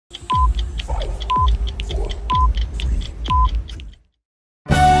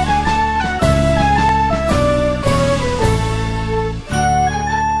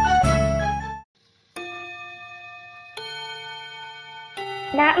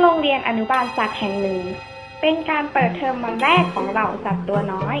โรงเรียนอนุบาลสัตว์แห่งหนึ่งเป็นการเปิดเทอมวันแรกของเหล่าสัตว์ตัว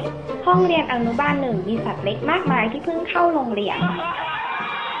น้อยห้องเรียนอนุบาลหนึ่งมีสัตว์เล็กมากมายที่เพิ่งเข้าโรงเรียน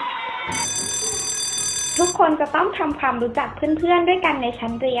ทุกคนจะต้องทำความรู้จักเพื่อนๆด้วยกันในชั้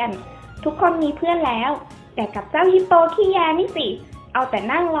นเรียนทุกคนมีเพื่อนแล้วแต่กับเจ้าฮิปโปขี้แยนี่สิเอาแต่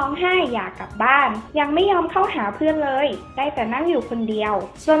นั่งร้องไห้อยากกลับบ้านยังไม่ยอมเข้าหาเพื่อนเลยได้แต่นั่งอยู่คนเดียว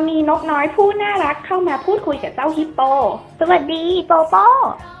จนมีนกน้อยผู้น่ารักเข้ามาพูดคุยกับเจ้าฮิปโปสวัสดีโปโป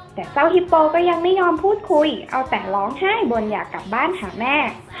แต่เจ้าฮิปโปก็ยังไม่ยอมพูดคุยเอาแต่ร้องไห้บ่นอยากกลับบ้านหาแม่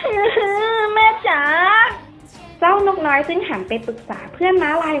แม่จ๋าเจ้านกน้อยจึงหันไปปรึกษาเพื่อนม้า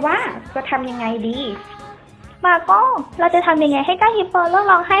ลายว่าจะทำยังไงดีมาโก้เราจะทำยังไงให้เจ้าฮิปโปเลิก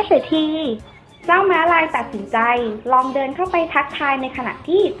ร้องไห้เสียทีเจ้าม้าลายตัดสินใจลองเดินเข้าไปทักทายในขณะ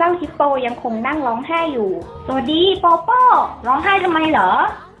ที่เจ้าฮิปโปยังคงนั่งร้องไห้อยู่สวัสดีโปโป้ร้องไห้ทำไมเหรอ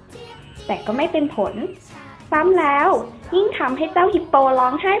แต่ก็ไม่เป็นผลซ้ำแล้วยิ่งทำให้เจ้าฮิปโปร้อ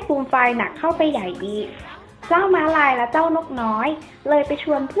งไห้ฟูมฟายหนักเข้าไปใหญ่อีกเจ้าม้าลายและเจ้านกน้อยเลยไปช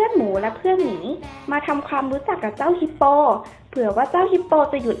วนเพื่อนหมูและเพื่อนหมีมาทำความรู้จักกับเจ้าฮิปโปเผื่อว่าเจ้าฮิปโป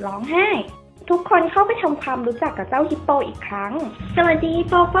จะหยุดร้องไห้ทุกคนเข้าไปทำความรู้จักกับเจ้าฮิปโปอีกครั้งสวัสดี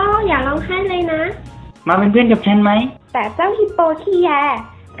โปโป้อย่าร้องไห้เลยนะมาเป็นเพื่อนกับฉันไหมแต่เจ้าฮิปโปขี้แย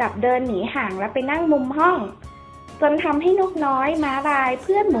กลับเดินหนีห่างและไปนั่งมุมห้องจนทำให้นกน้อยม้าลายเ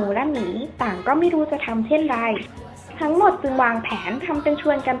พื่อนหมูและหมีต่างก็ไม่รู้จะทำเช่นไรทั้งหมดจึงวางแผนทำเป็นช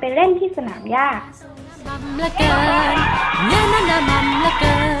วนกันไปเล่นที่สนามหญ้า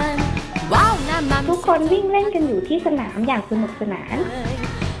ทุกคนวิ่งเล่นกันอยู่ที่สนามอย่างสนุกสนาน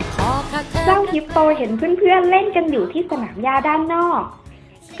เจ้าฮิปโปเห็นเพื่อนๆเล่นกันอยู่ที่สนามหญ้าด้านนอก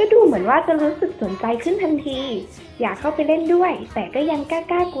ก็ดูเหมือนว่าจะรู้สึกสนใจขึ้นทันทีอยากเข้าไปเล่นด้วยแต่ก็ยังก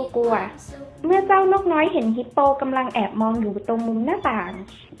ล้าๆกลัวๆเมื่อเจ้านกน้อยเห็นฮิปโปกำลังแอบมองอยู่ตรงมุมหน้าต่าง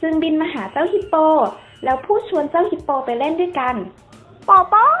จึงบินมาหาเจ้าฮิปโปแล้วพูดชวนเจ้าฮิปโปไปเล่นด้วยกันโป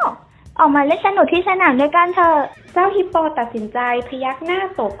โป้ออกมาเล่นสนุกที่สนามด้วยกันเถอะเจ้าฮิปโปตัดสินใจพยักหน้า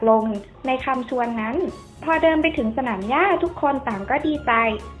ตกลงในคำชวนนั้นพอเดินไปถึงสนามหญ้าทุกคนต่างก็ดีใจ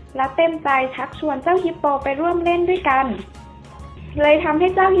และเต็มใจชักชวนเจ้าฮิปโปไปร่วมเล่นด้วยกันเลยทำให้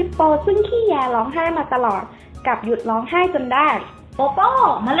เจ้าฮิปโปซึ่งขี้แยร้องไห้มาตลอดกลับหยุดร้องไห้จนได้โปโป้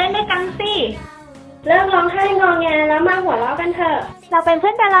มาเล่นด้วยกันสิเลิกร้องไห้งอแงแล้วมาหัวเราะกันเถอะเราเป็นเพื่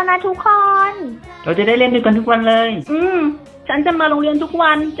อนกันแล้วนะทุกคนเราจะได้เล่นด้วยกันทุกวันเลยฉันจะมาโรงเรียนทุก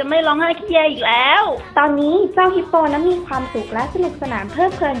วันจะไม่ร้องไห้ขี้แยอีกแล้วตอนนี้เจ้าฮิปโปนั้นมีความสุขและสนุกสนานเพลิ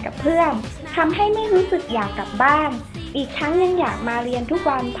ดเพลินกับเพื่อนทำให้ไม่รู้สึกอยากกลับบ้านอีกทั้งยังอยากมาเรียนทุก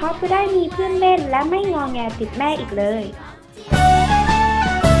วันเพราะจะได้มีเพื่อนเล่นและไม่งอแงติดแม่อีกเลย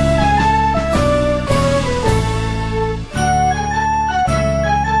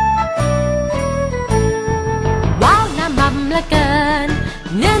ว้าวน่ามัมละเกิน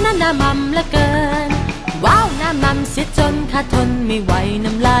เนื้อน่ามัมละเกินว้าวน่ามัมเสียจนข้าทนไม่ไหว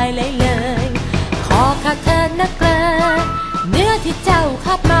น้ำลายไหลเลยขอข้าเธอนักเกลือเนื้อที่เจ้า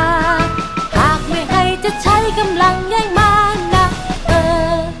ขับมาหากไม่ให้จะใช้กำลังแย่งมานะ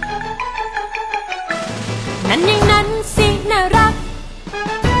นั่นอย่างนั้นสิน่ารัก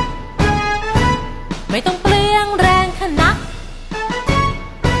ไม่ต้องเปลืองแรงขนัก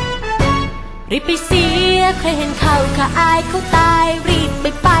รีบไปเสียใครเห็นเขาข้าอายเขาตายรีบ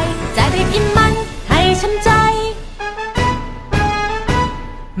ไปจะรีบกินมันให้ช้ำใจ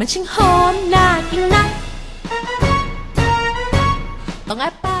มันช่างหอมน่ากินนักต้องแอ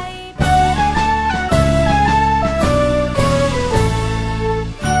บ